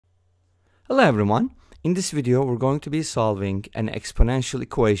Hello everyone. In this video we're going to be solving an exponential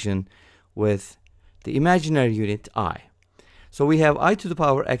equation with the imaginary unit I. So we have I to the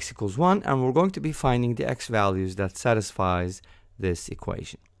power x equals 1 and we're going to be finding the x values that satisfies this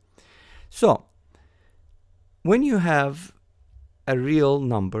equation. So when you have a real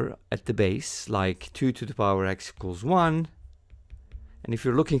number at the base like 2 to the power x equals 1, and if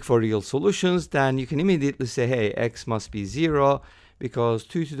you're looking for real solutions, then you can immediately say, hey, x must be 0 because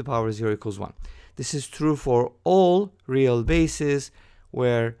 2 to the power 0 equals 1. This is true for all real bases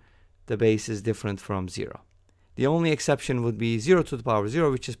where the base is different from 0. The only exception would be 0 to the power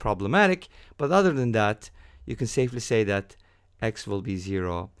 0, which is problematic, but other than that, you can safely say that x will be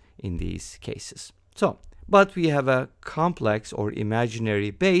 0 in these cases. So, but we have a complex or imaginary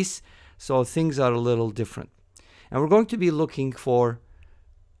base, so things are a little different. And we're going to be looking for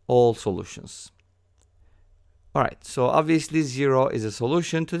all solutions. All right, so obviously 0 is a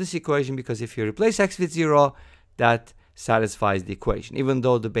solution to this equation because if you replace x with 0, that satisfies the equation. Even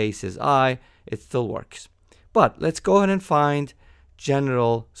though the base is I, it still works. But let's go ahead and find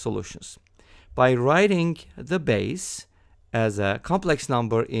general solutions by writing the base as a complex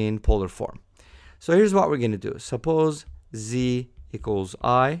number in polar form. So here's what we're going to do. Suppose z equals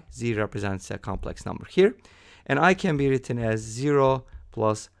I. Z represents a complex number here. And I can be written as 0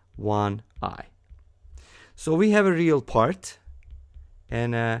 plus 1i. So we have a real part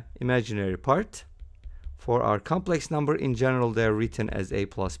and an imaginary part. For our complex number, in general, they're written as a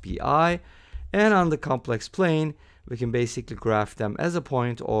plus bi. And on the complex plane, we can basically graph them as a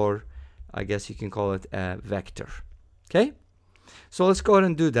point, or I guess you can call it a vector. Okay? So let's go ahead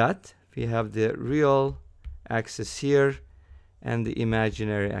and do that. We have the real axis here and the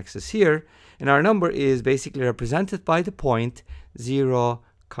imaginary axis here. And our number is basically represented by the point 0,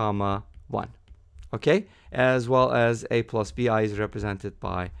 1. Okay? As well as a plus bi is represented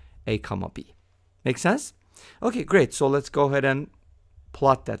by a comma b. Make sense? Okay, great. So let's go ahead and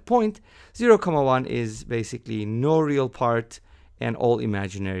plot that point. 0, 1 is basically no real part and all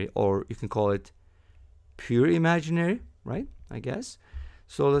imaginary, or you can call it pure imaginary, right? I guess.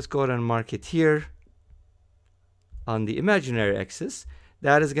 So let's go ahead and mark it here on the imaginary axis.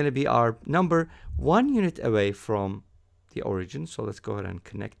 That is going to be our number 1 unit away from the origin. So let's go ahead and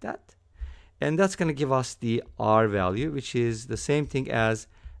connect that. And that's going to give us the r value, which is the same thing as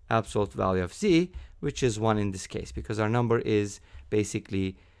absolute value of z, which is 1 in this case, because our number is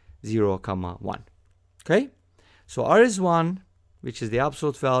basically 0, 1. Okay? So r is 1, which is the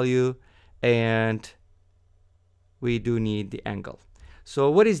absolute value, and we do need the angle.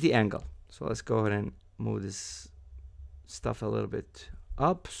 So what is the angle? So let's go ahead and move this stuff a little bit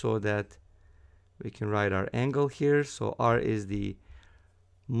up so that we can write our angle here. So r is the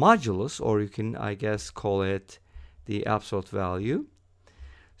modulus, or you can, I guess, call it the absolute value.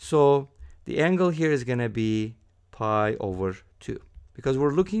 So the angle here is going to be pi over 2, because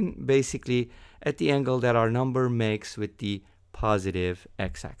we're looking basically at the angle that our number makes with the positive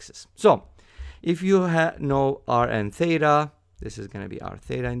x-axis. So if you know r and theta, this is going to be r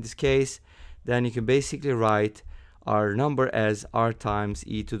theta in this case, then you can basically write our number as r times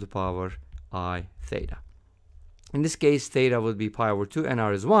e to the power I theta. In this case, theta would be pi over 2 and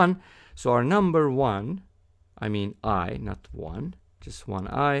r is 1. So our number 1, I mean I, not 1, just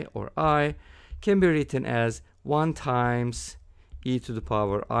 1i or I, can be written as 1 times e to the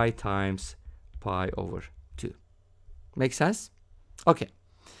power I times pi over 2. Make sense? Okay.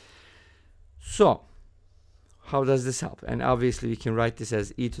 So how does this help? And obviously we can write this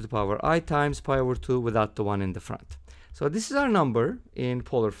as e to the power I times pi over 2 without the 1 in the front. So this is our number in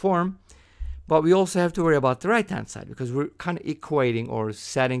polar form. But we also have to worry about the right-hand side because we're kind of equating or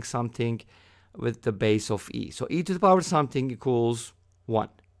setting something with the base of e. So e to the power something equals 1.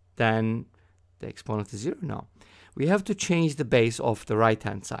 Then the exponent is 0? No. We have to change the base of the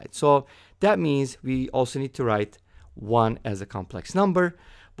right-hand side. So that means we also need to write 1 as a complex number.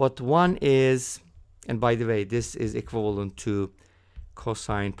 But 1 is, and by the way, this is equivalent to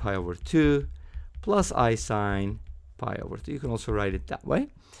cosine pi over 2 plus I sine pi over 2. You can also write it that way.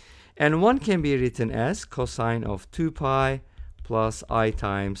 And 1 can be written as cosine of 2 pi plus I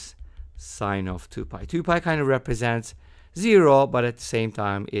times sine of 2 pi. 2 pi kind of represents 0, but at the same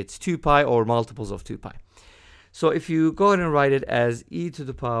time, it's 2 pi or multiples of 2 pi. So if you go ahead and write it as e to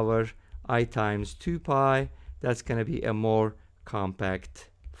the power I times 2 pi, that's going to be a more compact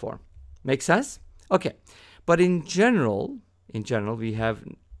form. Make sense? Okay. But in general, we have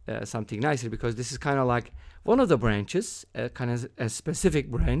something nicer because this is kind of like one of the branches, kind of a specific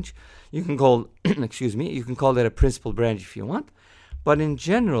branch. You can call, excuse me, you can call that a principal branch if you want. But in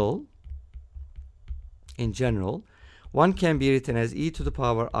general, 1 can be written as e to the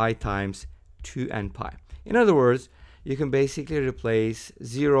power I times 2n pi. In other words, you can basically replace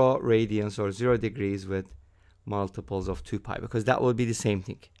 0 radians or 0 degrees with multiples of 2 pi, because that will be the same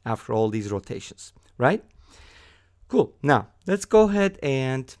thing after all these rotations, right? Cool. Now let's go ahead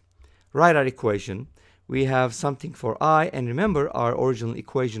and write our equation. We have something for I, and remember our original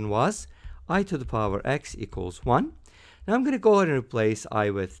equation was I to the power x equals 1. Now I'm going to go ahead and replace I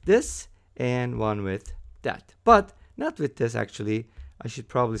with this and 1 with that, but not with this. Actually, I should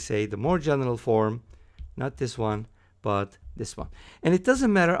probably say the more general form, not this one, but this one. And it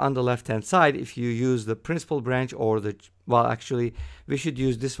doesn't matter on the left hand side if you use the principal branch or the, well, actually we should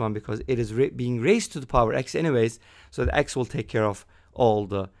use this one because it is being raised to the power x anyways, so the x will take care of all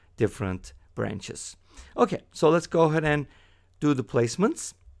the different branches. Okay, so let's go ahead and do the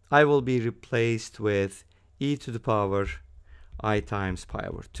placements. I will be replaced with e to the power I times pi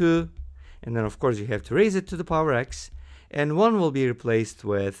over 2, and then of course you have to raise it to the power x, and 1 will be replaced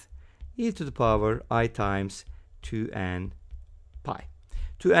with e to the power I times 2n pi.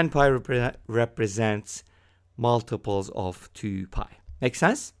 2n pi represents multiples of 2 pi. Make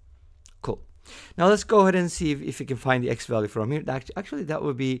sense? Cool. Now let's go ahead and see if you can find the x value from here. Actually, that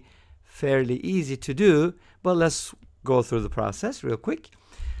would be fairly easy to do, but let's go through the process real quick.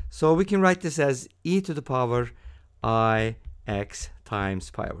 So we can write this as e to the power I x times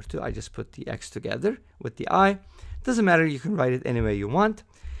pi over 2. I just put the x together with the I. Doesn't matter, you can write it any way you want.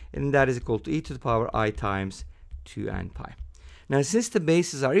 And that is equal to e to the power I times 2n pi. Now, since the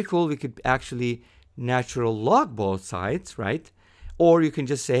bases are equal, we could actually natural log both sides, right? Or you can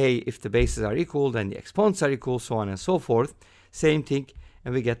just say, hey, if the bases are equal, then the exponents are equal, so on and so forth. Same thing,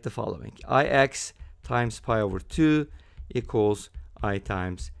 and we get the following. Ix times pi over 2 equals I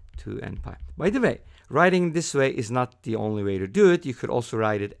times 2n pi. By the way, writing this way is not the only way to do it. You could also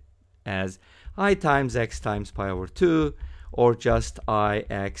write it as I times x times pi over 2, or just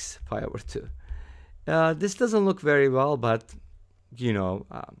Ix pi over 2. This doesn't look very well, but you know,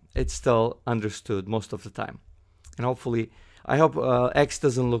 it's still understood most of the time. And hopefully, I hope x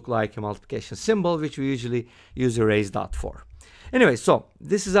doesn't look like a multiplication symbol, which we usually use a raised dot for. Anyway, so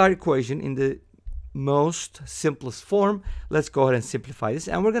this is our equation in the most simplest form. Let's go ahead and simplify this,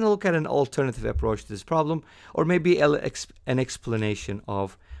 and we're going to look at an alternative approach to this problem, or maybe an explanation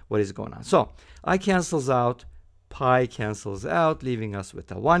of what is going on. So I cancels out, pi cancels out, leaving us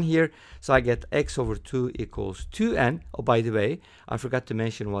with a 1 here. So I get x over 2 equals 2n. Oh, by the way, I forgot to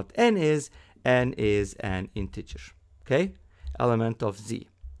mention what n is. N is an integer, okay? Element of z.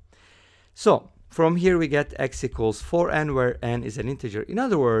 So from here we get x equals 4n, where n is an integer. In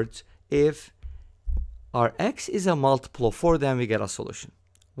other words, if our x is a multiple of 4, then we get a solution.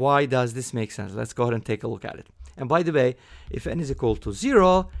 Why does this make sense? Let's go ahead and take a look at it. And by the way, if n is equal to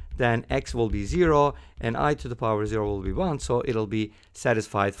 0, then x will be 0, and I to the power 0 will be 1, so it'll be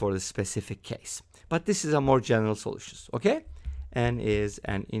satisfied for the specific case. But this is a more general solution, okay? N is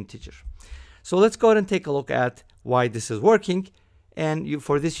an integer. So let's go ahead and take a look at why this is working. And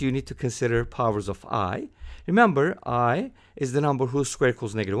for this, you need to consider powers of I. Remember, I is the number whose square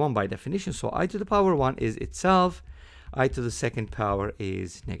equals -1 by definition. So I to the power 1 is itself. I to the second power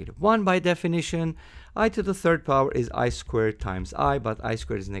is -1 by definition. I to the third power is I squared times I, but I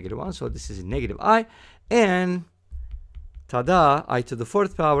squared is -1, so this is negative I. And tada, I to the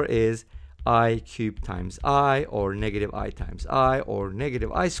fourth power is I cubed times I, or negative I times I, or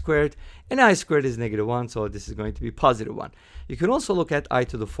negative I squared, and I squared is -1, so this is going to be +1. You can also look at I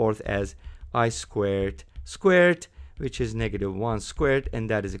to the fourth as I squared squared, which is -1 squared, and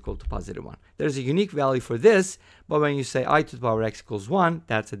that is equal to +1. There's a unique value for this, but when you say I to the power x equals 1,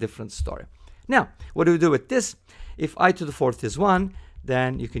 that's a different story. Now, what do we do with this? If I to the fourth is 1,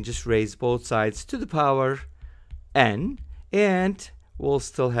 then you can just raise both sides to the power n, and we'll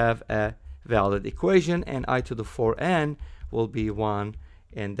still have a valid equation, and I to the 4n will be 1,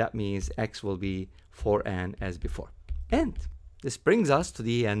 and that means x will be 4n as before. And this brings us to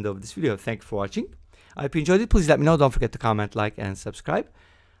the end of this video. Thank you for watching. I hope you enjoyed it. Please let me know. Don't forget to comment, like, and subscribe.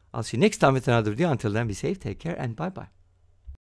 I'll see you next time with another video. Until then, be safe, take care, and bye-bye.